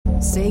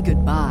Say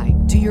goodbye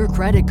to your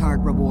credit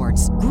card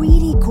rewards.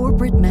 Greedy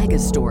corporate mega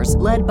stores,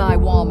 led by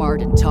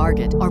Walmart and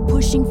Target, are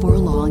pushing for a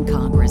law in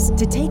Congress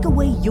to take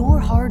away your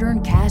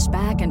hard-earned cash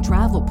back and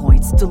travel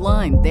points to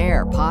line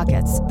their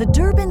pockets. The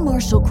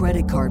Durbin-Marshall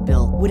credit card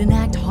bill would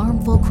enact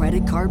harmful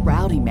credit card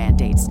routing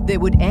mandates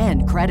that would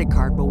end credit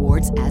card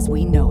rewards as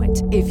we know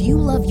it. If you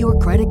love your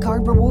credit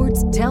card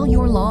rewards, tell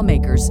your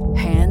lawmakers,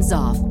 hands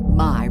off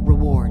my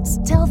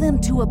rewards. Tell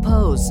them to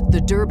oppose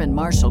the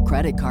Durbin-Marshall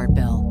credit card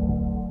bill.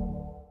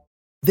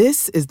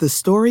 This is the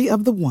story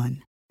of the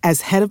one.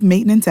 As head of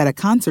maintenance at a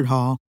concert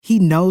hall, he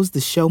knows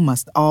the show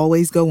must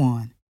always go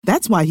on.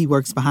 That's why he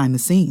works behind the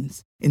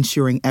scenes,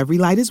 ensuring every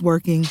light is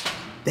working,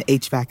 the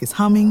HVAC is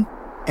humming,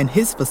 and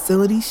his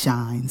facility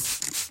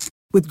shines.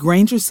 With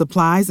Grainger's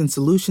supplies and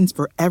solutions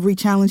for every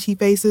challenge he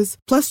faces,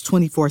 plus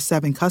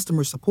 24/7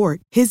 customer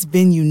support, his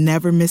venue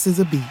never misses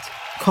a beat.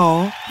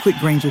 Call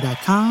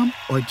quickgrainger.com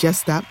or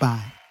just stop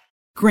by.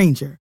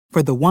 Grainger,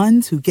 for the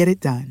ones who get it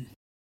done.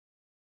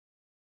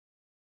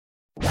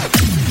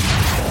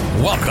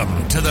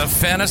 Welcome to the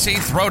Fantasy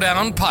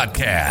Throwdown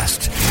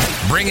Podcast,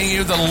 bringing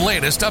you the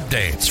latest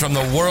updates from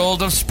the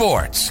world of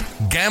sports,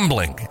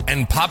 gambling,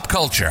 and pop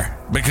culture.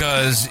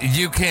 Because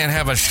you can't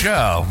have a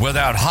show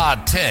without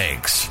hot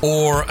takes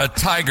or a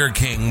Tiger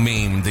King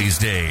meme these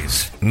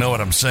days. Know what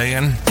I'm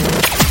saying?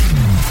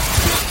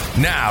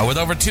 Now, with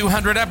over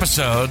 200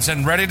 episodes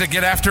and ready to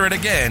get after it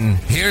again,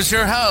 here's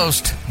your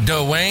host,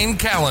 Dwayne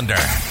Callender.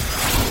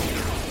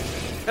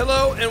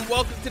 Hello and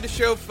welcome to the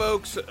show,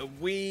 folks.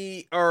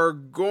 We are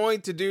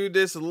going to do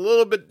this a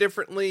little bit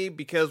differently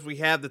because we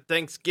have the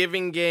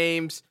Thanksgiving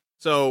games.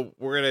 So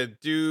we're going to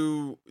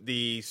do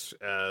these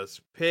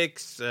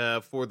picks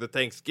for the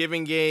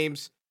Thanksgiving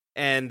games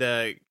and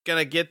going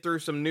to get through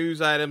some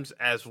news items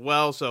as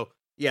well. So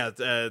yeah,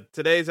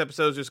 today's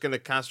episode is just going to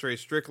concentrate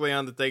strictly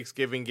on the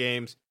Thanksgiving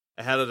games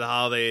ahead of the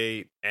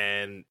holiday.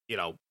 And, you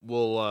know,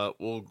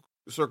 we'll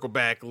circle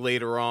back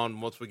later on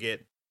once we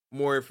get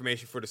more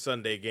information for the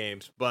Sunday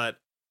games. But,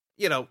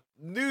 you know,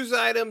 news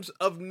items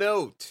of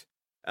note.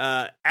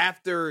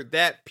 After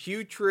that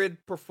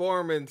putrid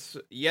performance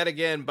yet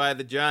again by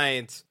the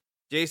Giants,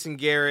 Jason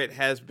Garrett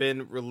has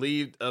been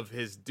relieved of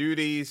his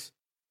duties.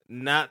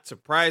 Not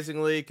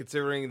surprisingly,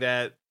 considering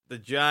that the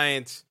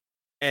Giants,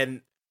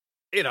 and,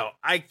 you know,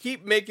 I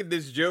keep making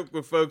this joke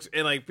with folks,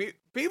 and like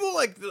people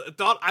like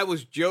thought I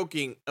was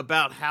joking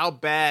about how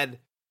bad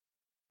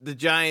the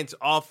Giants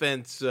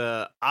offense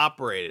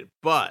operated,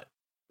 but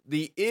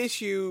the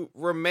issue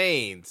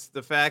remains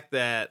the fact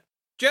that,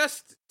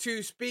 just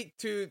to speak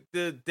to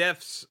the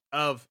depths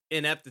of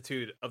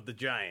ineptitude of the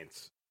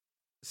Giants,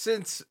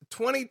 since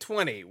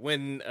 2020,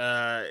 when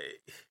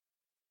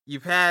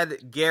you've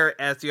had Garrett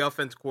as the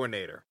offense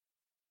coordinator,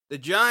 the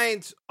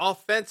Giants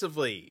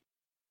offensively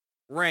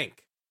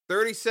rank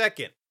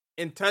 32nd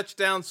in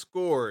touchdowns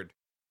scored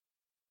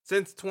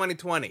since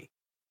 2020.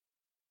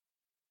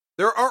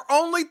 There are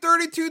only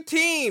 32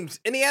 teams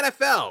in the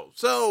NFL,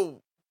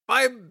 so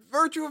by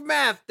virtue of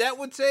math, that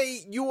would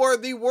say you are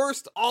the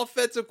worst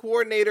offensive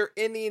coordinator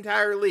in the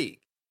entire league.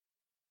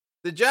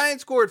 The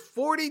Giants scored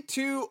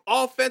 42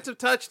 offensive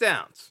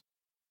touchdowns.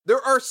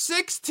 There are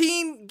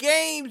 16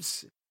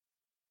 games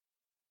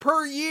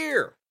per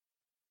year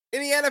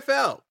in the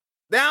NFL.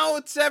 Now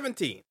it's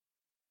 17.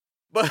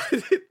 But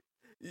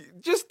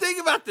just think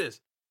about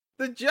this.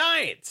 The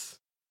Giants,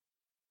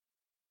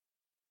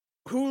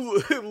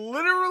 who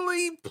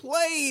literally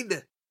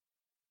played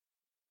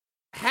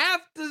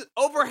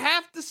over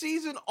half the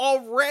season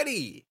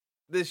already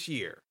this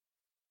year.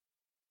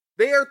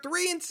 They are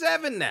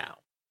 3-7 now.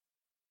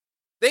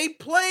 They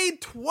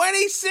played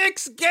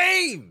 26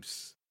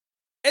 games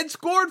and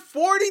scored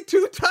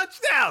 42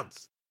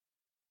 touchdowns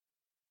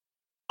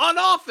on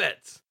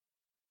offense.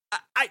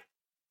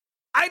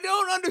 I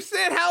don't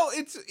understand how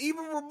it's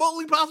even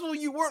remotely possible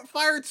you weren't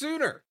fired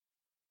sooner.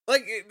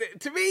 Like,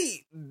 to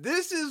me,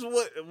 this is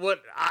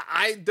what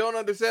I don't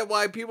understand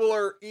why people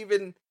are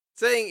even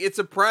saying it's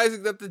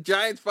surprising that the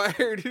Giants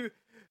fired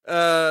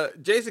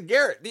Jason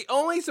Garrett. The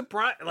only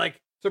surprise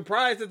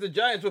that the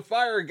Giants would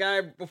fire a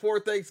guy before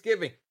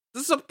Thanksgiving.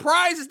 The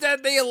surprise is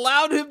that they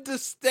allowed him to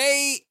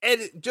stay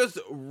and just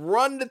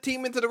run the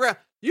team into the ground.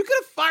 You could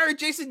have fired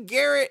Jason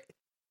Garrett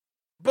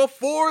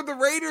before the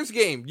Raiders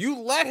game. You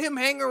let him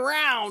hang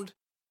around.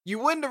 You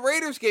win the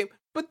Raiders game,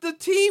 but the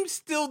team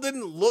still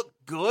didn't look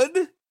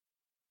good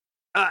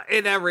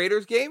in that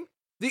Raiders game.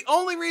 The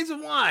only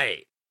reason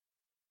why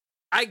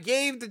I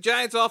gave the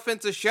Giants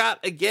offense a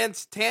shot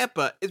against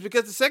Tampa is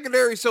because the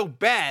secondary is so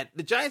bad.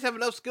 The Giants have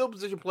enough skill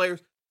position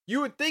players. You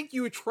would think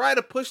you would try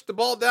to push the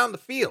ball down the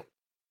field.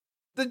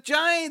 The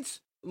Giants'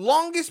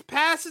 longest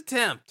pass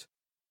attempt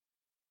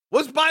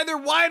was by their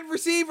wide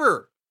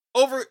receiver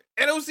and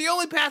it was the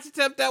only pass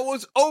attempt that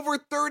was over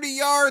 30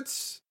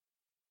 yards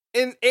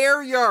in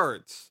air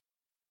yards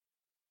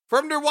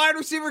from their wide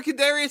receiver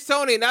Kadarius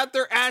Toney, not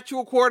their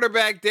actual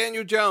quarterback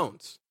Daniel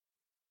Jones.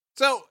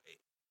 So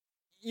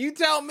you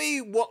tell me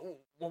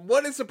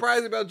what is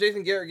surprising about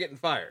Jason Garrett getting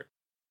fired,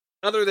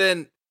 other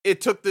than it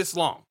took this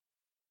long.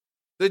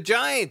 The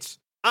Giants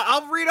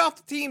I'll read off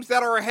the teams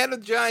that are ahead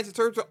of the Giants in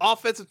terms of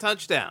offensive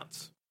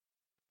touchdowns.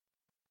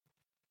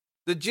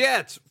 The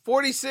Jets,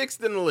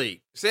 46th in the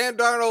league. Sam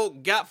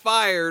Darnold got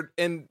fired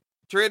and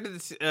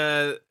traded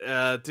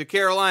to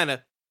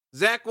Carolina.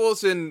 Zach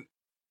Wilson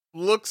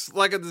looks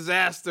like a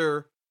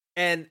disaster,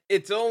 and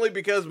it's only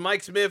because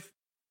Mike Smith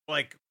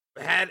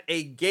had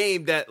a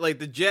game that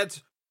the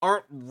Jets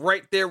aren't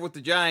right there with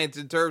the Giants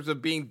in terms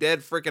of being dead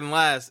freaking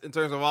last in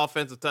terms of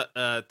offensive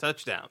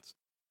touchdowns.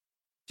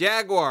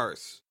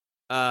 Jaguars,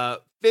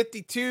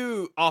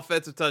 52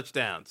 offensive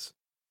touchdowns.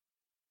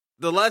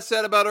 The less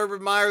said about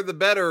Urban Meyer, the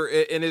better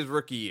in his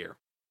rookie year.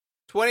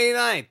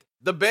 29th,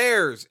 the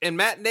Bears and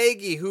Matt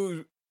Nagy,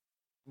 who,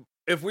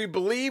 if we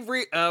believe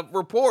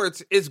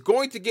reports, is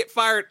going to get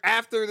fired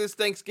after this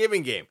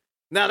Thanksgiving game.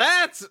 Now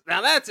that's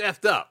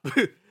effed up.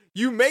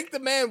 You make the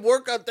man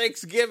work on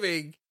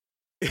Thanksgiving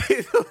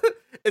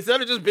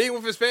instead of just being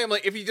with his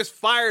family if you just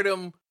fired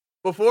him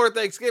before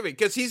Thanksgiving,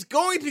 because he's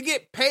going to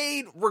get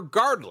paid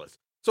regardless.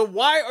 So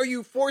why are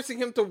you forcing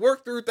him to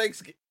work through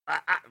Thanksgiving?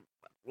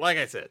 Like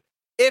I said,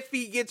 if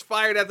he gets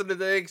fired after the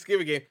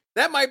Thanksgiving game,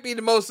 that might be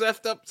the most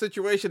effed up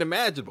situation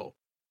imaginable.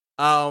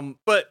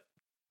 But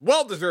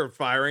well-deserved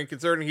firing,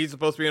 considering he's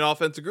supposed to be an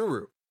offensive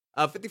guru.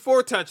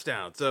 54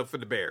 touchdowns for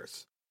the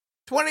Bears.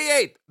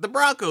 28th, the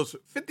Broncos,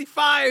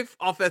 55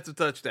 offensive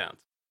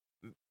touchdowns.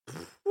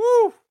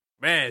 Woo!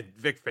 Man,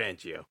 Vic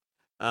Fangio.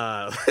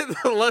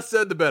 The less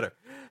said, the better.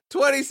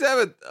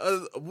 27th,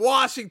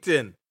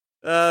 Washington.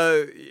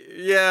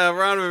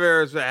 Ron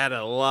Rivera's had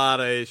a lot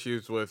of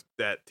issues with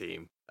that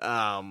team.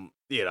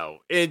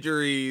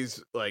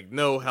 Injuries,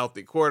 no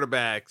healthy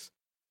quarterbacks.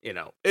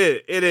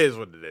 It is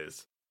what it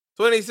is.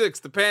 26,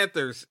 the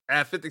Panthers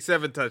at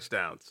 57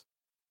 touchdowns.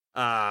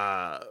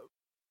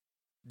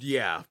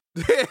 Yeah.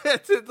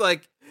 It's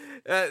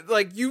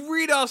you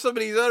read off some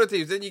of these other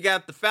teams, then you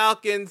got the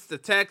Falcons, the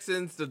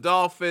Texans, the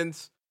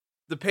Dolphins,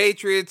 the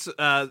Patriots,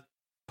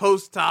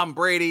 post Tom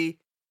Brady,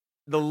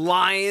 the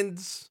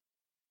Lions.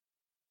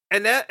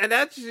 And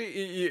that's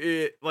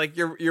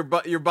your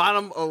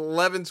bottom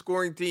 11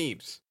 scoring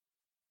teams.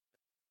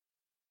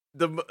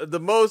 The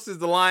most is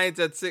the Lions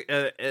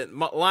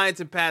Lions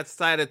and Pats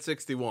tied at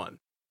 61.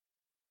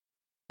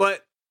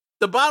 But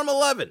the bottom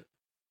 11,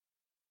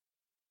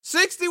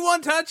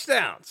 61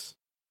 touchdowns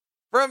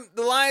from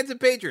the Lions and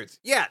Patriots.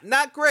 Yeah,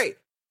 not great,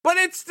 but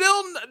it's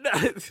still.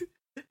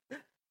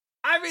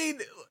 I mean,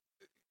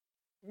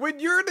 when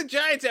you're the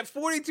Giants at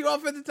 42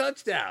 offensive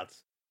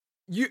touchdowns,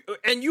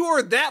 you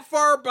are that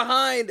far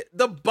behind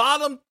the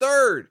bottom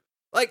third.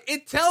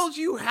 It tells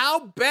you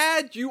how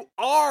bad you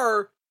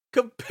are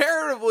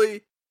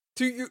comparatively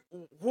to you,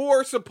 who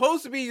are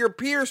supposed to be your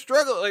peers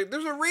struggling.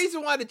 There's a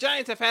reason why the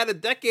Giants have had a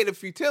decade of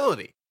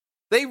futility.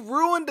 They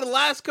ruined the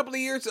last couple of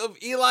years of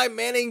Eli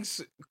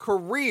Manning's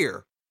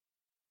career,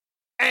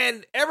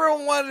 and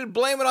everyone wanted to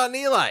blame it on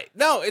Eli.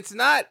 No, it's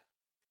not.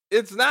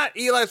 It's not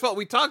Eli's fault.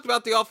 We talked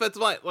about the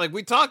offensive line.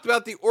 We talked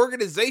about the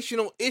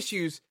organizational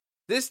issues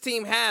this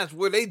team has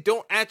where they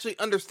don't actually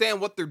understand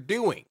what they're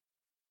doing.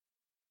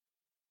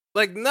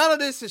 None of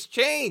this has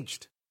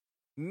changed.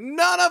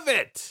 None of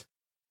it.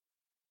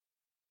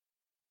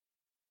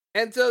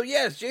 And so,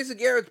 yes, Jason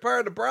Garrett's part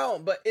of the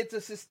problem, but it's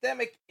a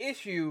systemic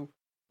issue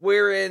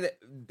wherein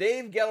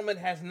Dave Gettleman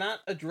has not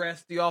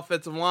addressed the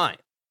offensive line.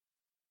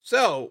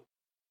 So,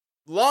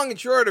 long and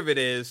short of it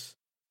is,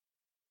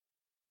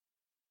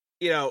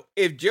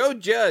 if Joe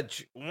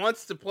Judge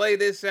wants to play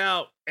this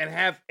out and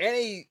have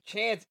any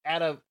chance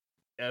at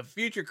a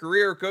future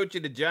career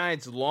coaching the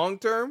Giants long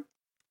term,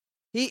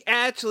 he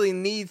actually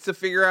needs to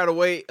figure out a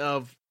way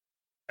of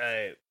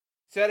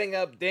setting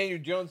up Daniel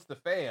Jones to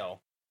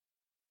fail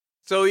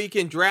so he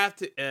can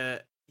draft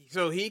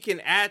so he can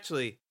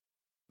actually,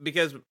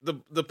 because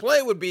the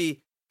play would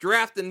be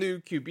draft a new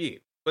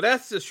QB, but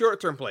that's the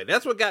short-term play.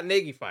 That's what got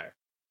Nagy fired.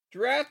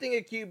 Drafting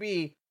a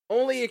QB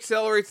only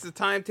accelerates the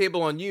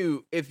timetable on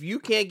you. If you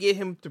can't get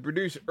him to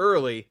produce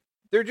early,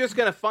 they're just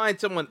going to find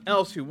someone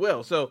else who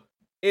will. So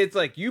it's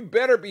you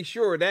better be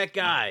sure that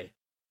guy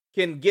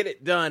can get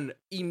it done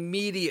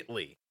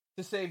immediately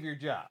to save your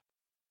job.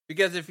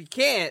 Because if he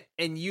can't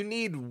and you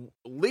need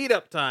lead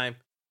up time,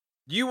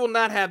 you will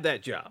not have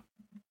that job.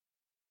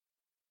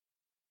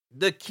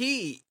 The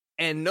key,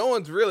 and no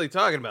one's really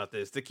talking about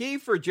this, the key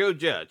for Joe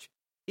Judge,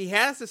 he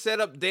has to set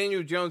up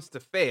Daniel Jones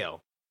to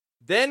fail,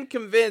 then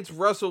convince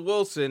Russell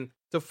Wilson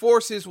to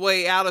force his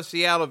way out of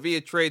Seattle via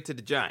trade to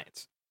the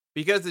Giants.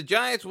 Because the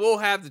Giants will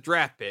have the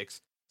draft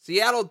picks.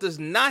 Seattle does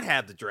not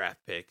have the draft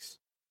picks.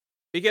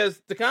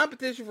 Because the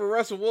competition for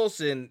Russell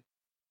Wilson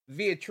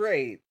via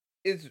trade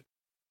is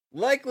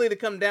likely to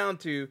come down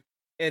to,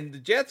 and the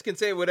Jets can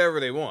say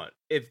whatever they want,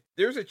 if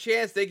there's a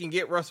chance they can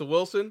get Russell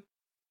Wilson,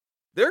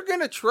 they're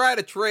going to try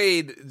to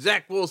trade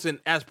Zach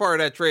Wilson as part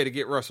of that trade to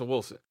get Russell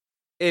Wilson.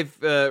 If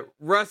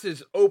Russ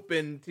is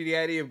open to the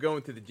idea of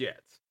going to the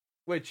Jets,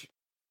 which,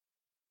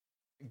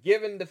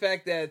 given the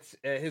fact that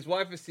his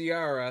wife is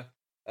Ciara,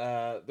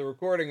 the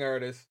recording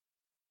artist,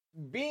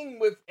 being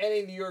with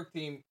any New York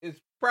team is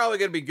probably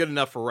going to be good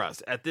enough for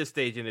Russ at this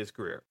stage in his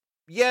career.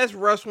 Yes,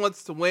 Russ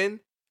wants to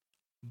win,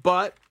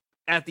 But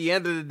at the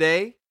end of the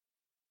day,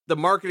 the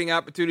marketing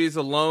opportunities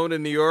alone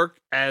in New York,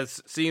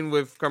 as seen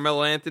with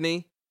Carmelo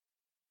Anthony,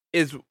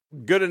 is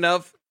good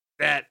enough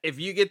that if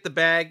you get the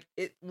bag,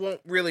 it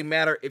won't really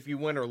matter if you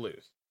win or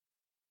lose.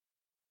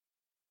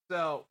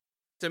 So,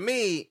 to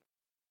me,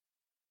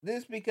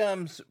 this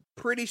becomes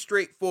pretty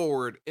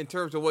straightforward in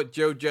terms of what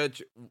Joe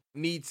Judge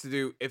needs to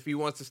do if he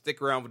wants to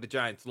stick around with the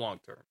Giants long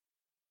term.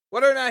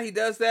 Whether or not he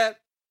does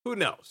that, who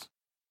knows?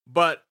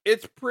 But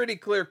it's pretty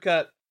clear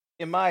cut,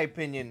 in my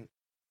opinion,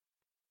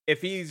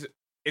 if he's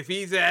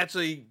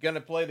actually going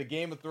to play the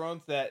Game of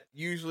Thrones that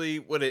usually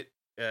what it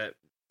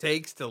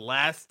takes to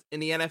last in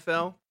the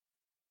NFL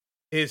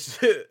is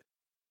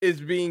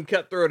being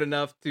cutthroat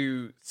enough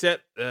to set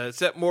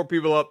more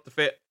people up to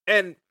fail.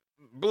 And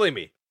believe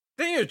me,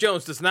 Daniel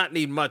Jones does not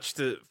need much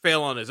to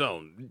fail on his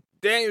own.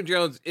 Daniel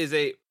Jones is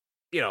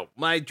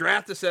my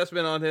draft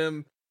assessment on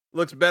him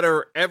looks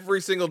better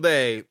every single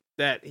day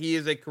that he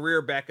is a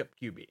career backup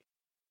QB.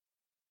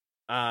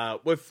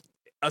 With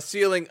a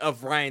ceiling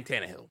of Ryan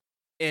Tannehill.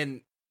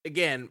 And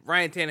again,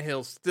 Ryan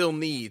Tannehill still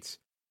needs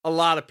a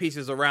lot of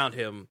pieces around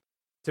him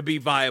to be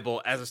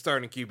viable as a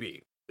starting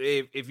QB.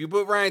 If you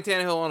put Ryan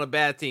Tannehill on a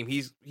bad team,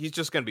 he's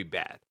just going to be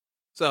bad.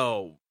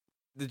 So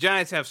the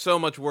Giants have so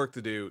much work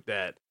to do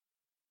that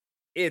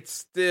it's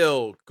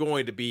still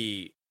going to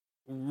be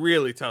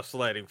really tough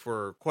sledding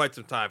for quite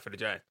some time for the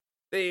Giants.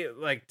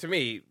 To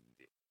me,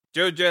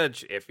 Joe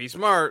Judge, if he's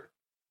smart,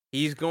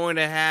 he's going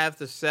to have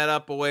to set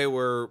up a way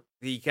where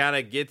he kind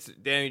of gets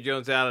Daniel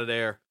Jones out of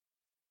there.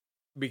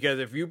 Because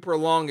if you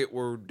prolong it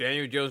where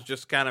Daniel Jones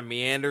just kind of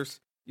meanders,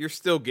 you're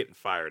still getting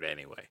fired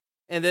anyway.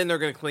 And then they're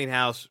going to clean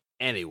house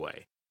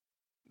anyway.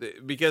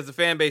 Because the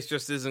fan base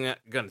just isn't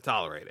going to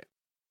tolerate it.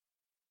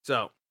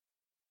 So,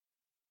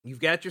 you've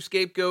got your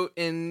scapegoat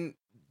in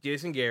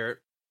Jason Garrett.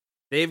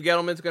 Dave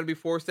Gettleman's going to be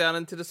forced out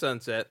into the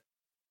sunset.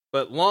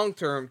 But long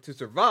term, to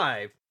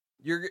survive,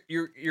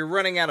 you're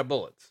running out of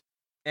bullets.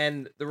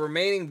 And the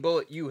remaining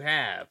bullet you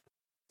have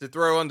to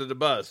throw under the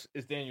bus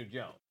is Daniel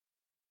Jones.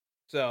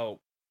 So,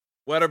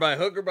 whether by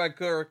hook or by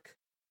crook,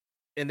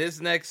 in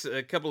this next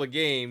couple of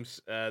games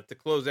to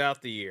close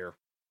out the year,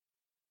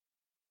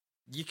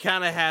 you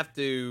kind of have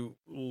to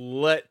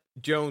let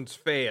Jones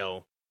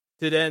fail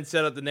to then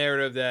set up the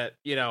narrative that,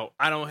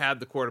 I don't have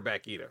the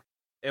quarterback either.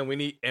 And we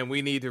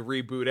need to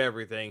reboot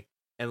everything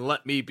and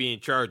let me be in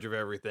charge of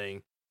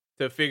everything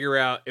to figure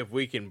out if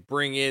we can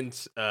bring in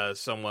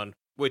someone,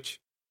 which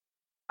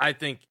I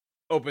think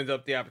opens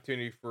up the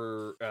opportunity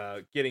for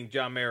getting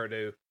John Mara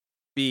to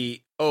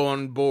be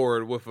on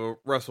board with a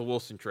Russell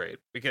Wilson trade,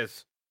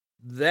 because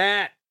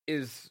that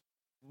is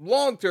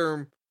long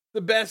term the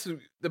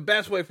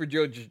best way for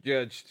Joe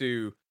Judge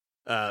to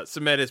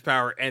cement his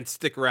power and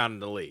stick around in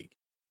the league.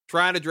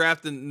 Trying to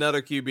draft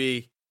another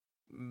QB,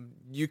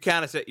 you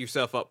kind of set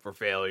yourself up for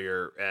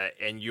failure,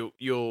 and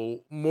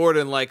you'll more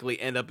than likely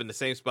end up in the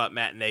same spot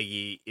Matt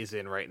Nagy is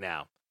in right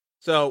now.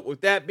 So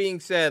with that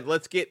being said,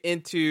 let's get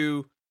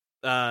into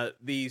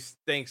these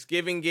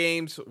Thanksgiving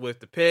games with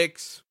the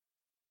picks.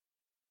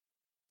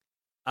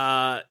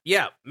 Matt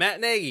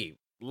Nagy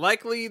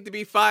likely to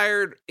be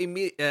fired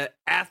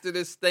after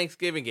this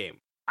Thanksgiving game.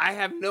 I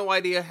have no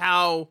idea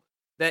how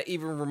that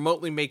even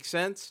remotely makes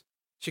sense.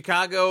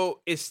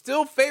 Chicago is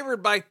still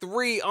favored by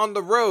 3 on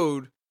the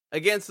road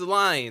against the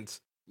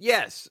Lions.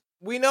 Yes,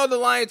 we know the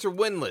Lions are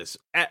winless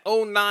at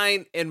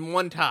 0-9 and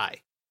 1 tie.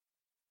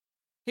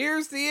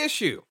 Here's the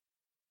issue.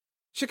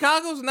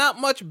 Chicago's not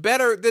much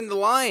better than the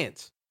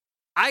Lions.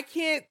 I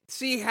can't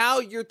see how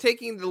you're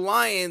taking the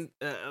Lion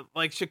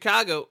like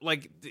Chicago,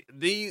 like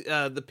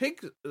the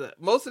pick.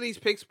 Most of these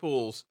picks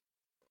pools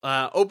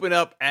open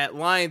up at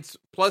Lions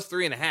plus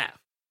 3.5.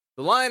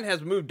 The line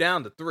has moved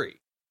down to 3.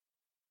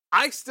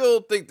 I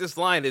still think this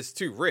line is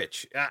too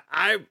rich.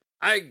 I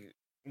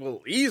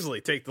will easily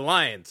take the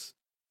Lions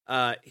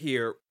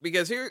here,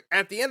 because here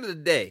at the end of the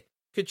day,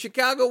 could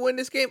Chicago win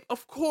this game?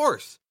 Of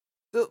course.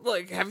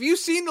 Have you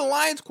seen the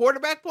Lions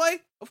quarterback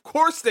play? Of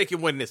course they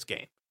can win this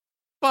game.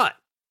 But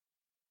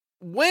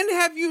when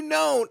have you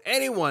known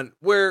anyone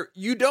where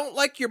you don't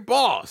like your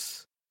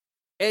boss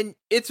and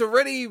it's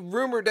already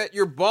rumored that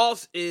your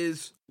boss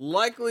is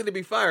likely to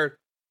be fired?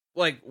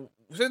 Like,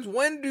 since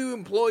when do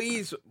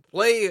employees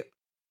play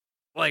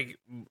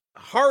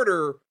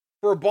harder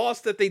for a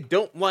boss that they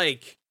don't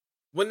like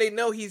when they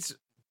know he's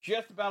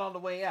just about on the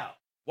way out?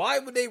 Why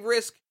would they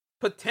risk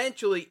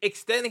potentially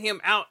extending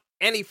him out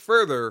any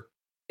further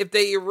if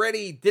they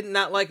already did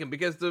not like him?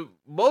 Because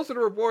most of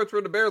the reports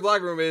from the Bears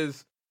locker room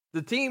is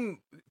the team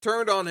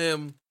turned on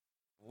him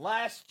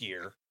last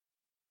year.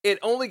 It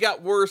only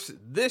got worse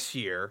this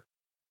year,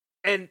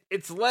 and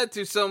it's led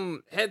to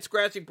some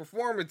head-scratching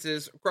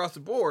performances across the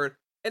board,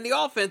 and the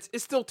offense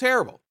is still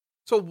terrible.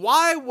 So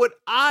why would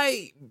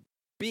I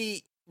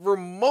be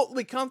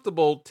remotely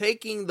comfortable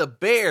taking the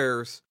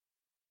Bears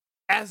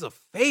as a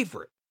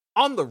favorite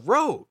on the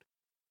road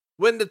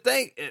when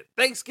the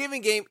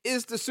Thanksgiving game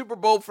is the Super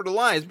Bowl for the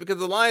Lions? Because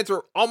the Lions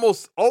are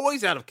almost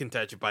always out of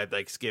contention by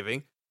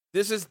Thanksgiving.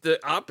 This is the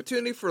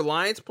opportunity for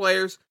Lions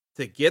players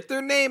to get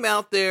their name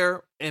out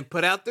there and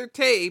put out their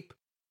tape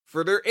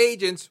for their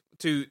agents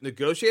to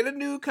negotiate a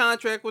new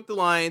contract with the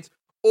Lions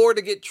or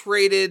to get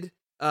traded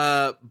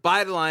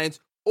by the Lions,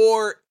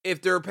 or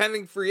if they're a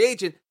pending free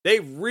agent, they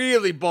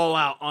really ball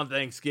out on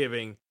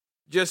Thanksgiving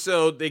just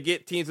so they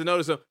get teams to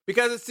notice them,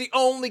 because it's the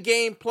only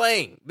game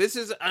playing. This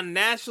is a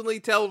nationally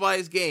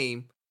televised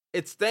game.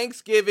 It's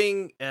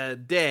Thanksgiving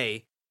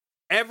Day.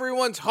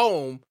 Everyone's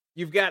home.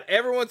 You've got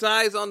everyone's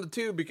eyes on the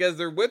tube because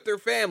they're with their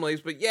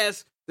families, but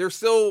yes, they're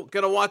still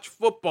going to watch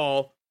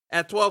football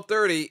at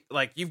 12:30.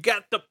 Like, you've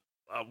got the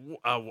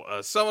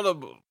some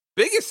of the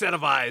biggest set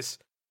of eyes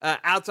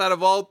outside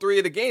of all three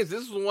of the games.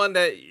 This is one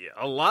that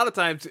a lot of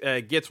times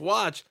gets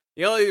watched.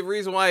 The only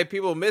reason why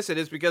people miss it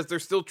is because they're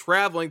still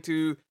traveling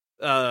to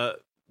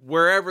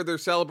wherever they're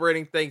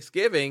celebrating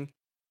Thanksgiving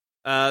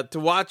to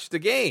watch the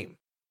game.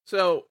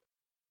 So,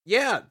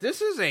 yeah,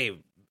 this is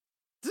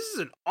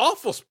an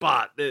awful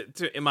spot,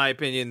 in my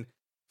opinion,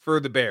 for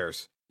the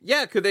Bears.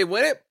 Yeah, could they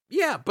win it?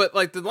 Yeah, but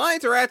like the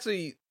Lions are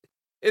actually,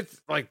 it's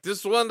like this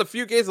is one of the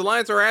few games the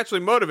Lions are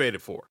actually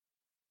motivated for.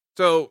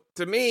 So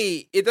to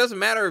me, it doesn't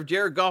matter if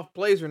Jared Goff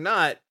plays or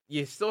not.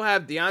 You still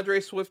have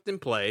DeAndre Swift in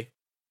play.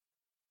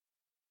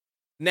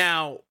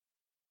 Now,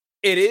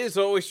 it is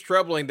always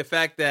troubling the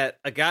fact that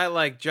a guy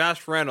like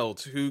Josh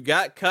Reynolds, who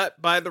got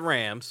cut by the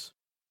Rams,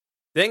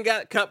 then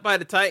got cut by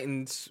the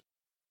Titans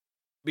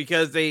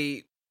because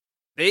they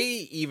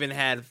even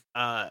had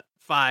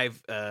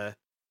five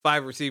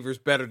receivers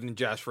better than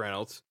Josh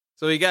Reynolds.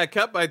 So he got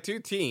cut by two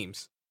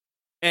teams.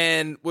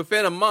 And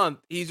within a month,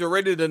 he's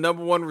already the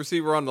number one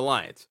receiver on the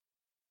Lions.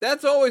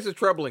 That's always a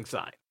troubling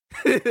sign.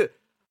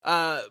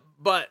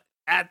 But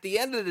at the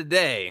end of the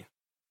day,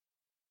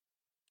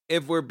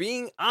 if we're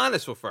being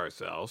honest with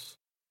ourselves,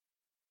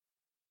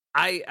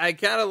 I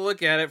kind of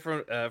look at it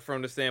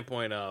from the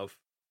standpoint of,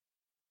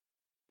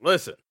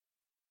 listen,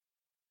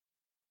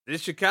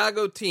 this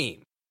Chicago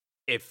team,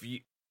 if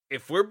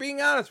we're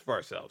being honest with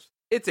ourselves,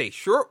 it's a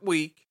short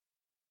week.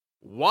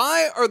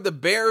 Why are the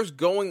Bears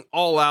going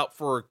all out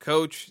for a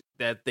coach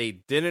that they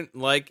didn't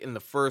like in the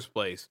first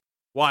place?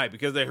 Why?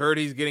 Because they heard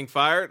he's getting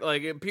fired?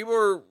 Like, people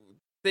are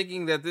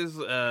thinking that this is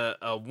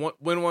a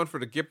win one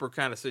for the Gipper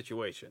kind of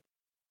situation.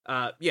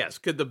 Yes.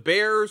 Could the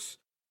Bears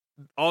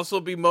also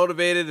be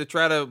motivated to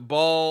try to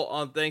ball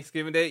on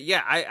Thanksgiving Day?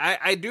 Yeah,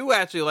 I do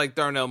actually like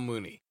Darnell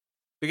Mooney,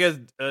 because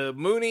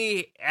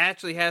Mooney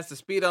actually has the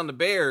speed on the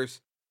Bears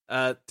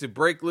to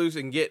break loose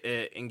and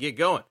get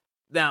going.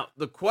 Now,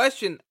 the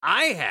question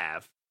I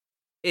have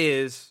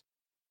is,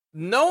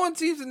 no one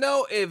seems to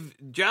know if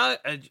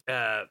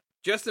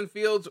Justin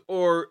Fields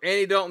or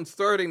Andy Dalton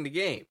starting the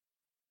game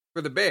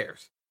for the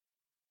Bears.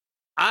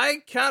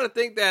 I kind of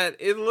think that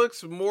it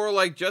looks more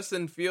like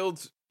Justin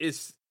Fields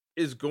is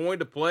going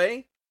to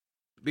play,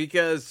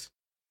 because,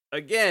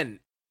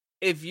 again,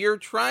 if you're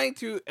trying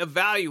to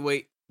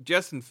evaluate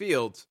Justin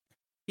Fields,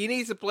 he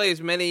needs to play as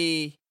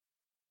many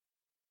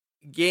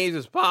games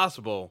as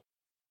possible.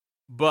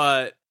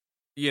 But,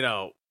 you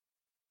know,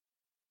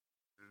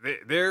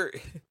 there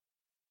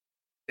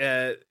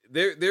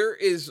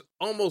is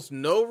almost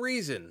no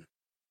reason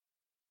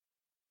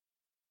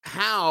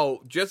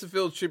how Justin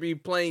Fields should be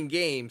playing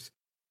games,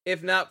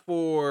 if not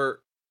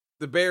for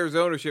the Bears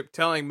ownership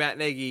telling Matt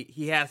Nagy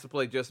he has to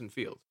play Justin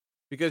Fields,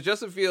 because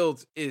Justin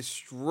Fields is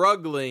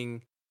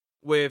struggling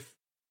with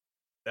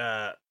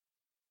the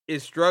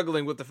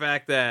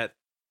fact that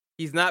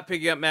he's not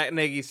picking up Matt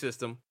Nagy's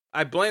system.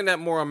 I blame that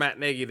more on Matt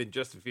Nagy than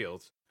Justin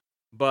Fields,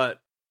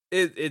 but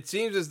it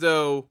seems as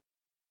though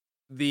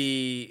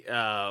the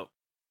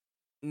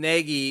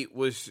Nagy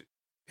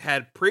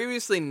had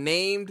previously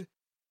named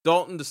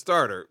Dalton the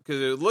starter,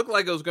 because it looked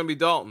like it was going to be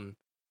Dalton,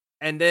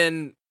 and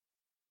then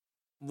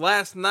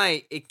last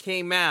night it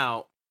came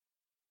out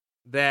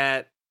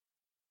that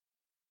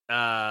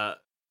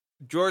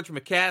George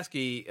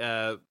McCaskey,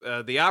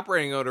 the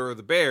operating owner of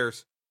the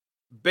Bears,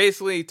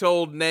 basically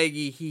told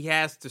Nagy he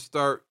has to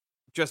start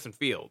Justin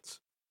Fields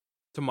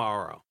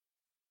tomorrow.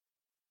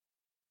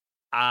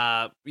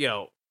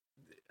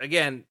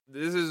 Again,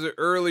 this is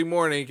early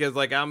morning, because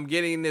like I'm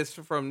getting this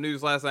from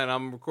news last night.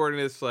 I'm recording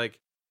this so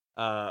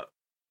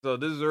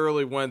this is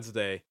early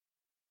Wednesday.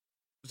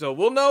 So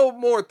we'll know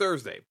more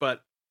Thursday,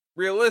 but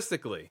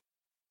realistically,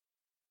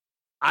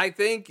 I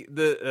think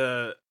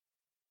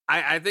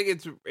I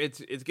think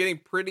it's getting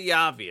pretty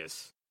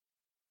obvious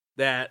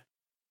that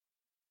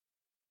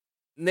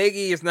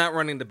Nagy is not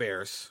running the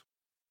Bears.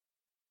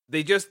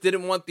 They just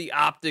didn't want the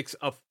optics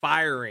of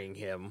firing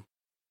him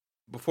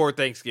before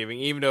Thanksgiving,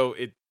 even though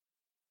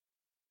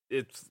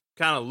it's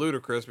kind of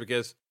ludicrous,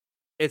 because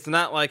it's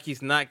not like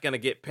he's not going to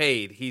get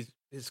paid.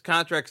 His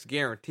contract's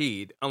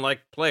guaranteed,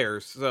 unlike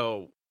players.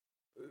 So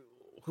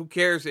who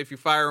cares if you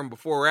fire him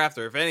before or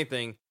after? If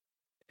anything,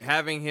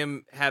 having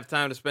him have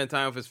time to spend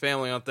time with his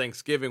family on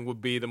Thanksgiving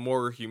would be the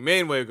more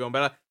humane way of going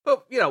about it.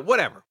 But,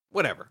 whatever.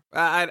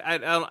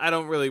 I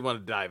don't really want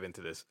to dive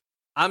into this.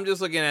 I'm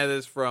just looking at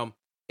this from,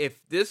 if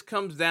this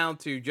comes down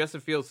to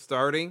Justin Fields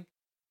starting,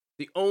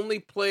 the only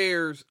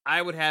players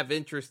I would have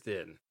interest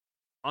in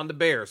on the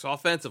Bears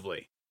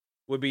offensively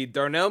would be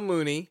Darnell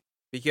Mooney,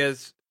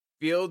 because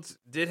Fields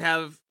did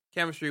have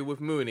chemistry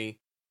with Mooney,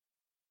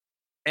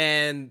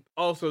 and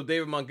also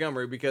David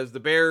Montgomery, because the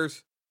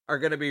Bears are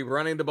going to be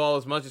running the ball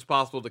as much as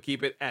possible to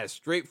keep it as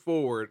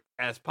straightforward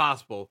as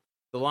possible.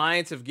 The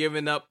Lions have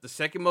given up the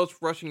second most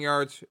rushing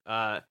yards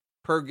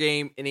per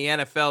game in the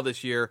NFL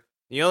this year.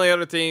 The only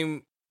other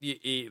team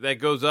that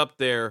goes up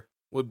there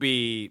would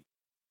be,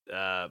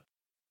 I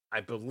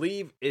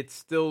believe it's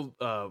still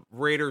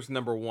Raiders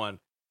number 1,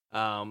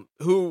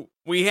 who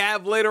we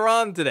have later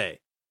on today.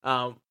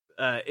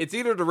 It's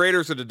either the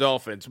Raiders or the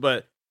Dolphins,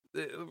 but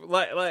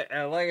like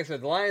I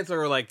said, the Lions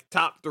are like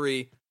top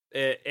 3,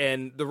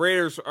 and the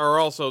Raiders are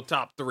also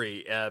top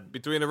 3.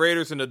 Between the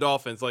Raiders and the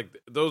Dolphins, like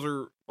those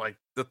are like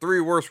the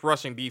 3 worst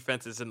rushing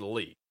defenses in the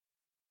league.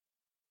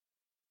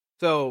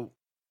 So,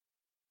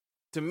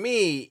 to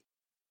me,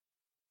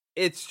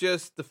 it's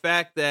just the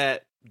fact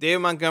that David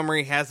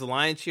Montgomery has the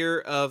lion's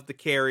share of the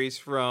carries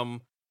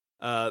from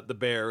the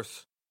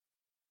Bears.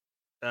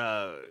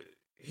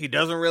 He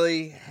doesn't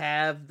really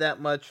have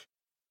that much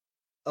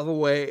of a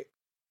way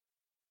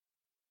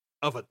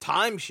of a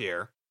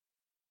timeshare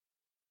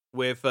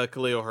with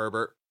Khalil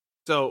Herbert.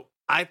 So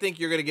I think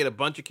you're going to get a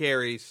bunch of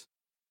carries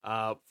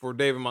for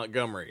David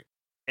Montgomery.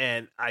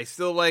 And I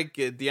still like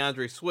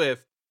DeAndre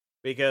Swift,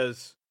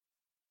 because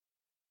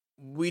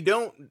we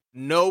don't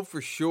know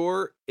for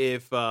sure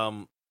if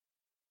Ansah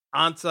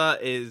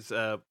is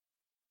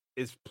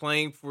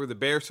playing for the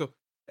Bears. So,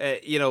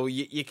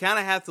 you kind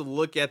of have to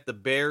look at the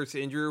Bears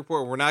injury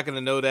report. We're not going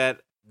to know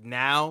that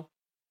now,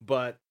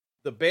 but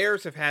the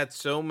Bears have had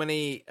so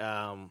many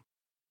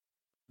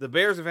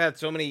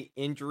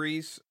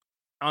injuries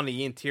on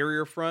the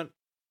interior front,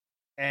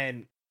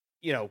 and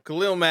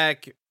Khalil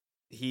Mack,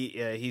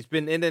 he's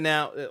been in and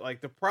out.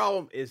 Like, the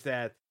problem is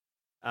that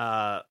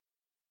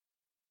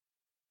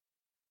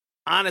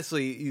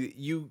honestly,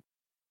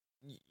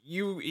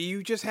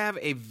 you just have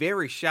a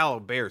very shallow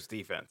Bears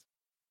defense.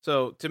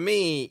 So to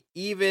me,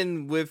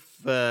 even with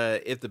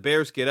if the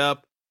Bears get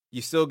up,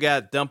 you still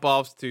got dump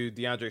offs to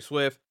DeAndre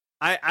Swift.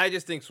 I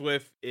just think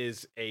Swift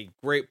is a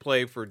great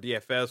play for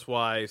DFS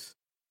wise,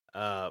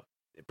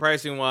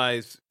 pricing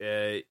wise.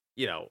 It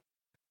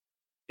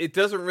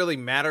doesn't really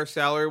matter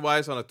salary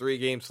wise on a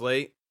 3-game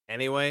slate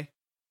anyway.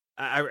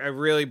 I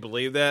really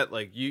believe that.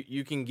 Like,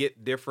 you can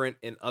get different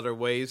in other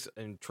ways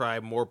and try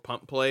more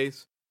punt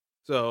plays.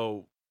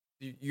 So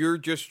you're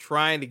just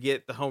trying to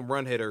get the home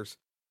run hitters.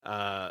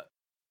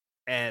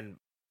 And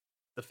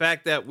the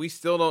fact that we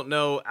still don't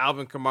know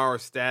Alvin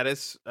Kamara's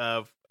status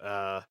of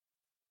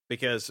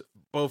because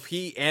both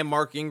he and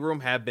Mark Ingram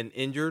have been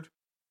injured.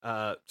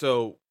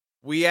 So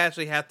we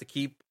actually have to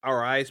keep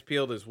our eyes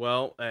peeled as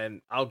well.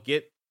 And I'll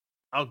get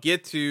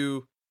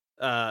to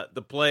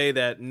the play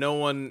that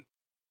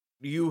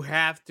you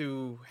have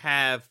to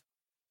have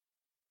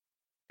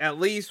at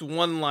least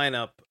one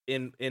lineup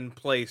in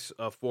place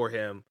for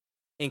him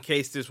in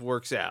case this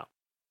works out.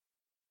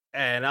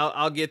 And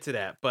I'll get to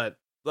that. But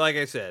like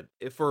I said,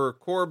 if for a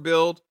core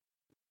build,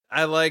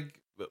 I like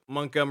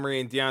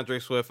Montgomery and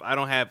DeAndre Swift. I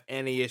don't have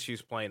any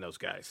issues playing those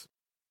guys.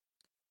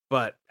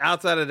 But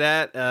outside of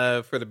that,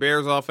 for the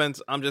Bears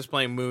offense, I'm just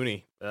playing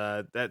Mooney.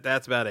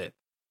 That's about it.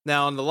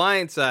 Now on the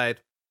Lions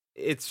side,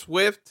 it's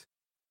Swift,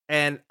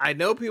 and I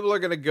know people are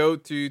going to go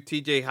to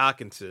TJ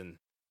Hockenson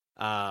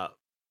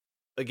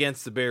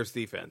against the Bears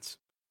defense.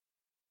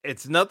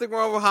 It's nothing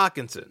wrong with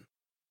Hockenson.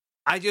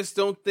 I just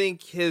don't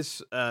think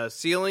his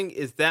ceiling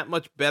is that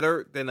much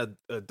better than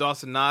a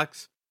Dawson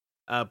Knox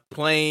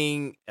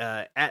playing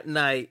at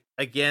night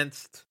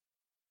against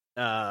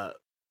New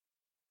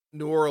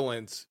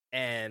Orleans.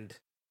 And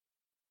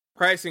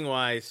pricing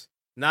wise,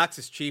 Knox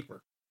is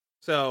cheaper.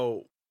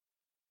 So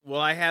will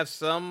I have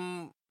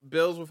some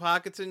builds with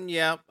Hockenson?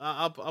 Yeah,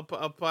 I'll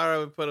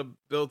probably put a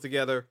build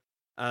together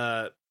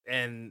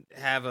and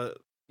have a,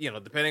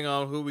 depending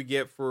on who we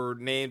get for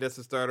named as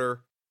a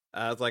starter.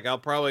 It's like I'll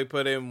probably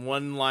put in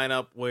one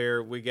lineup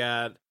where we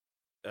got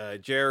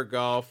Jared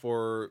Goff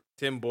or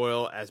Tim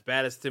Boyle, as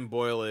bad as Tim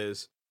Boyle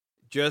is,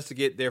 just to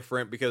get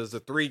different, because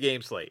it's a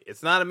 3-game slate.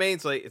 It's not a main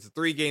slate, it's a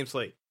 3-game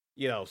slate.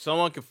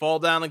 Someone can fall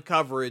down in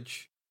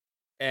coverage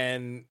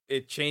and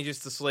it changes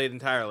the slate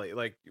entirely.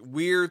 Like,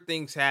 weird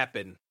things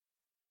happen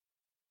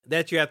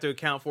that you have to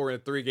account for in a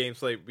 3-game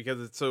slate because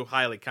it's so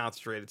highly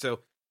concentrated. So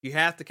you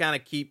have to kind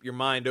of keep your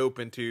mind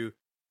open to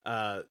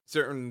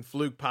certain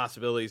fluke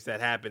possibilities that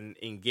happen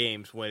in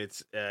games when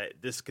it's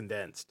this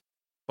condensed.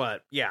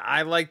 But yeah,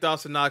 I like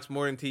Dawson Knox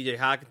more than TJ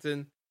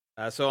Hockenson.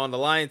 So on the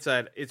Lions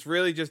side, it's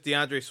really just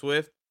DeAndre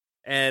Swift.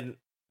 And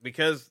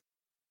because,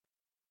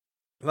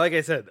 like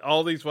I said,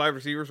 all these wide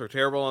receivers are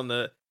terrible on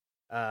the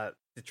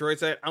Detroit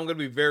side, I'm going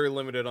to be very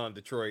limited on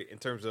Detroit in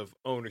terms of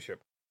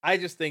ownership. I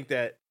just think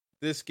that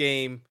this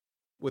game,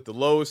 with the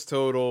lowest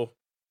total,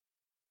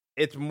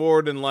 it's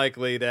more than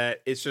likely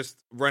that it's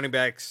just running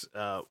backs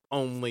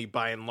only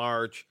by and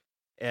large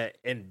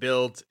and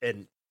builds.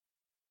 And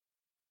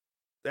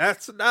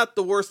that's not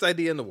the worst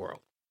idea in the world.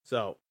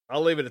 So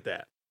I'll leave it at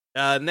that.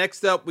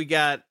 Next up, we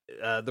got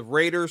the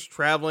Raiders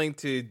traveling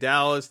to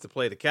Dallas to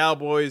play the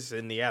Cowboys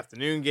in the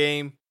afternoon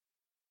game.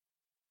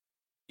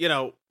 You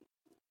know,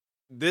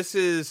 this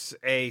is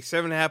a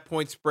 7.5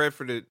 point spread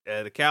for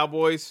the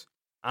Cowboys.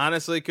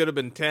 Honestly, could have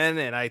been 10,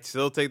 and I'd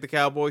still take the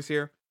Cowboys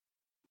here.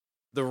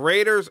 The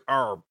Raiders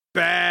are a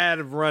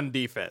bad run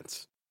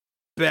defense.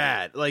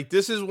 Bad. Like,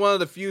 this is one of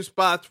the few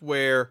spots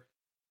where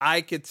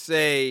I could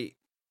say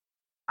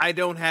I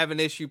don't have an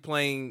issue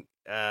playing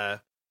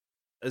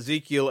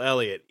Ezekiel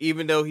Elliott,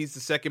 even though he's the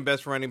second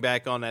best running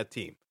back on that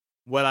team.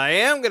 What I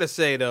am going to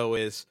say, though,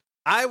 is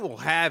I will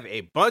have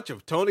a bunch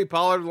of Tony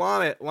Pollard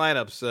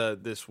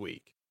lineups this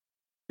week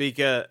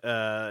because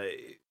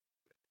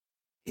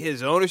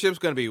his ownership is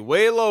going to be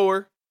way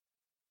lower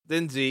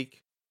than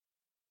Zeke.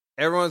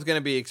 Everyone's going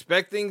to be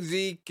expecting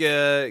Zeke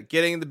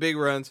getting the big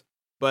runs,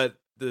 but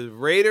the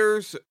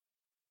Raiders'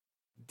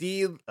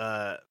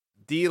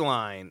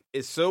 D-line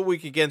is so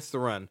weak against the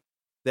run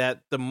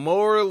that the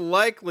more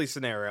likely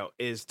scenario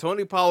is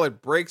Tony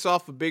Pollard breaks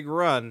off a big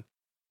run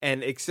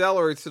and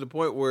accelerates to the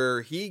point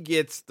where he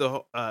gets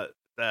the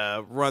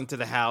run to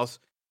the house,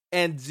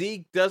 and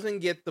Zeke doesn't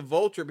get the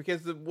vulture,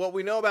 because what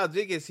we know about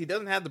Zeke is he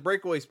doesn't have the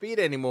breakaway speed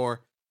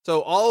anymore.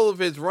 So all of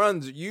his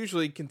runs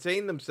usually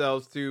contain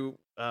themselves to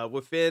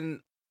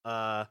within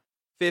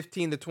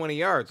 15 to 20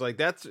 yards. Like,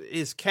 that's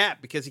his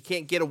cap, because he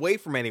can't get away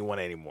from anyone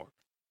anymore.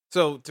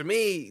 So to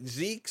me,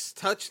 Zeke's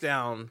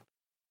touchdown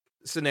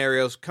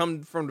scenarios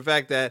come from the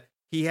fact that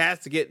he has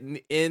to get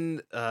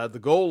in the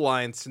goal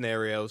line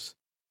scenarios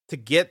to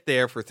get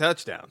there for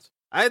touchdowns.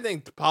 I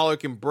think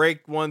Pollard can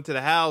break one to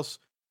the house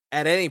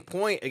at any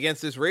point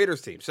against this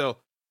Raiders team. So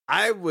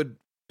I would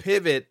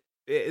pivot.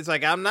 It's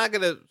like, I'm not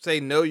going to say,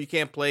 no, you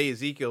can't play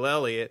Ezekiel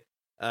Elliott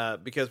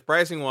because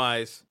pricing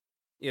wise,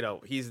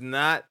 he's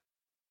not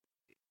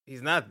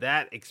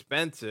that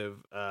expensive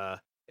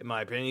in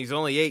my opinion. He's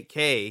only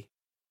 $8K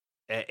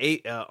at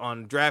 8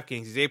 on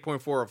DraftKings. He's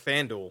 8.4 of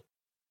FanDuel.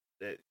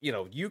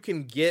 You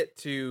can get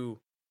to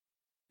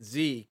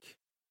Zeke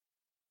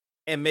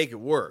and make it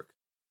work.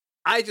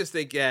 I just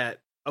think that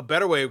a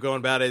better way of going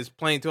about it is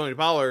playing Tony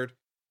Pollard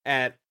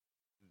at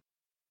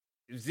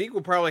Zeke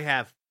will probably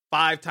have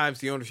 5 times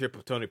the ownership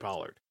of Tony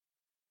Pollard.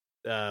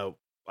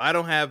 I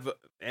don't have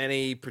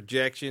any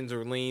projections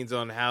or leans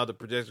on how the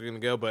projections are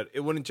going to go, but it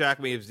wouldn't shock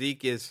me if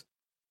Zeke is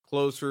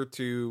closer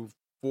to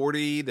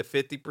 40 to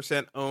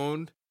 50%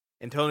 owned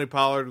and Tony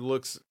Pollard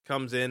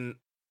comes in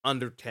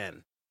under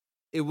 10.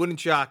 It wouldn't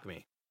shock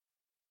me.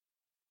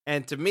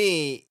 And to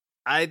me,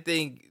 I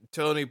think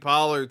Tony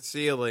Pollard's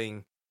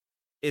ceiling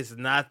is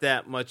not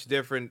that much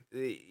different.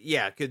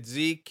 Yeah, could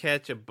Zeke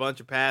catch a bunch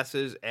of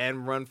passes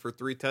and run for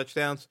 3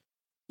 touchdowns?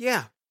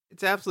 Yeah,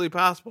 it's absolutely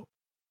possible.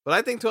 But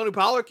I think Tony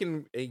Pollard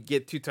can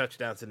get 2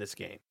 touchdowns in this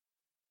game.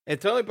 And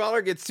Tony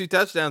Pollard gets 2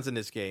 touchdowns in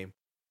this game,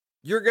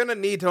 you're going to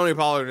need Tony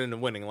Pollard in the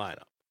winning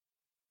lineup.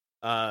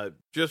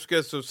 Just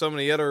because of some of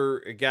the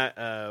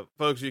other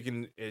folks you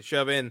can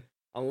shove in,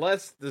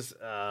 unless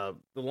the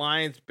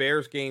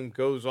Lions-Bears game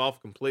goes off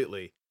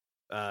completely.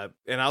 And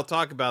I'll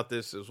talk about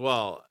this as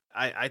well.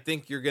 I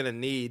think you're going to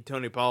need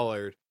Tony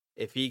Pollard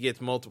if he gets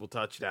multiple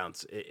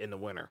touchdowns in the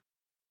winner.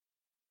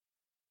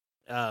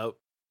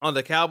 On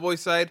the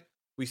Cowboys side,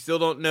 we still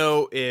don't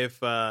know if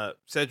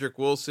Cedric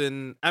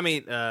Wilson,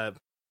 CeeDee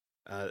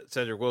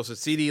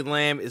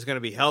Lamb is going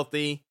to be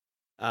healthy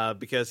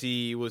because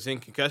he was in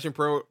concussion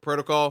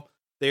protocol.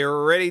 They are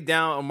already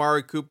down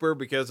Amari Cooper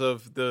because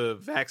of the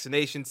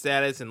vaccination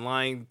status and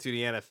lying to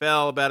the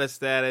NFL about his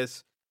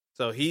status.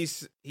 So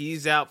he's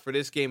out for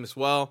this game as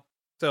well.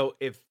 So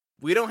if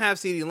we don't have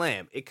CeeDee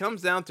Lamb, it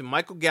comes down to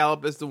Michael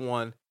Gallup as the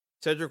 1,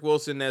 Cedric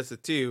Wilson as the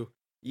 2.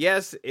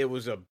 Yes, it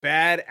was a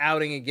bad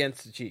outing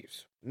against the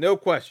Chiefs. No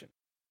question.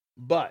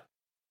 But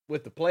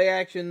with the play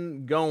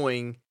action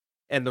going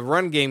and the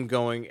run game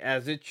going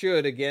as it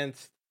should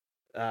against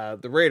the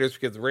Raiders,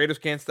 because the Raiders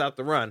can't stop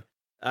the run,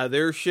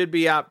 there should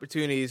be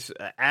opportunities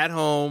at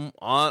home,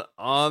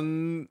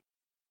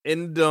 in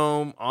the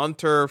dome, on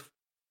turf,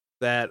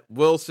 that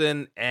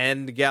Wilson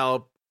and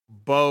Gallup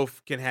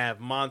both can have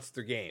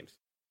monster games,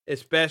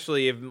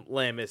 especially if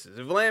Lamb misses.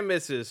 If Lamb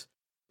misses,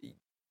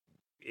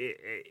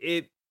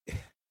 it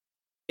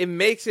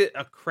makes it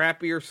a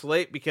crappier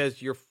slate because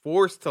you're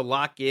forced to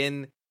lock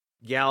in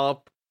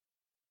Gallup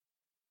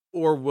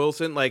or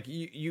Wilson. Like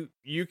you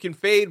can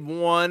fade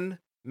one,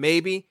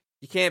 maybe.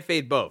 You can't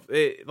fade both.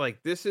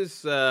 This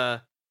is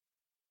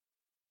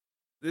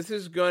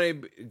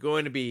going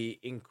to be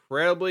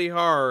incredibly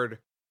hard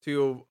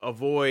to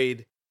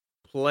avoid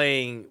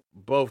playing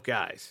both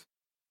guys.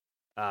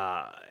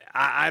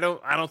 I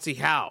don't see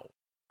how.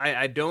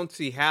 I don't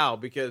see how,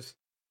 because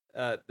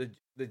the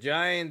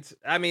Giants,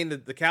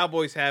 the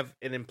Cowboys have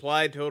an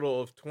implied total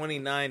of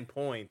 29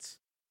 points,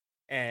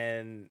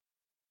 and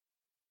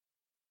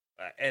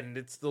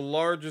it's the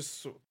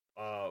largest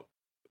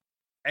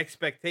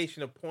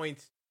expectation of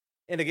points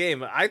in a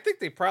game. I think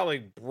they probably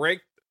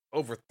break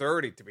over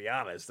 30, to be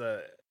honest.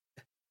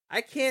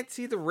 I can't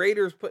see the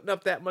Raiders putting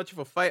up that much of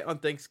a fight on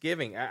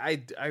Thanksgiving.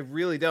 I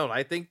really don't.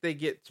 I think they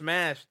get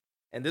smashed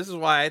And this is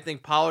why I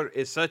think Pollard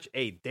is such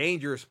a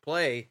dangerous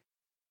play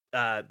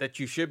that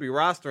you should be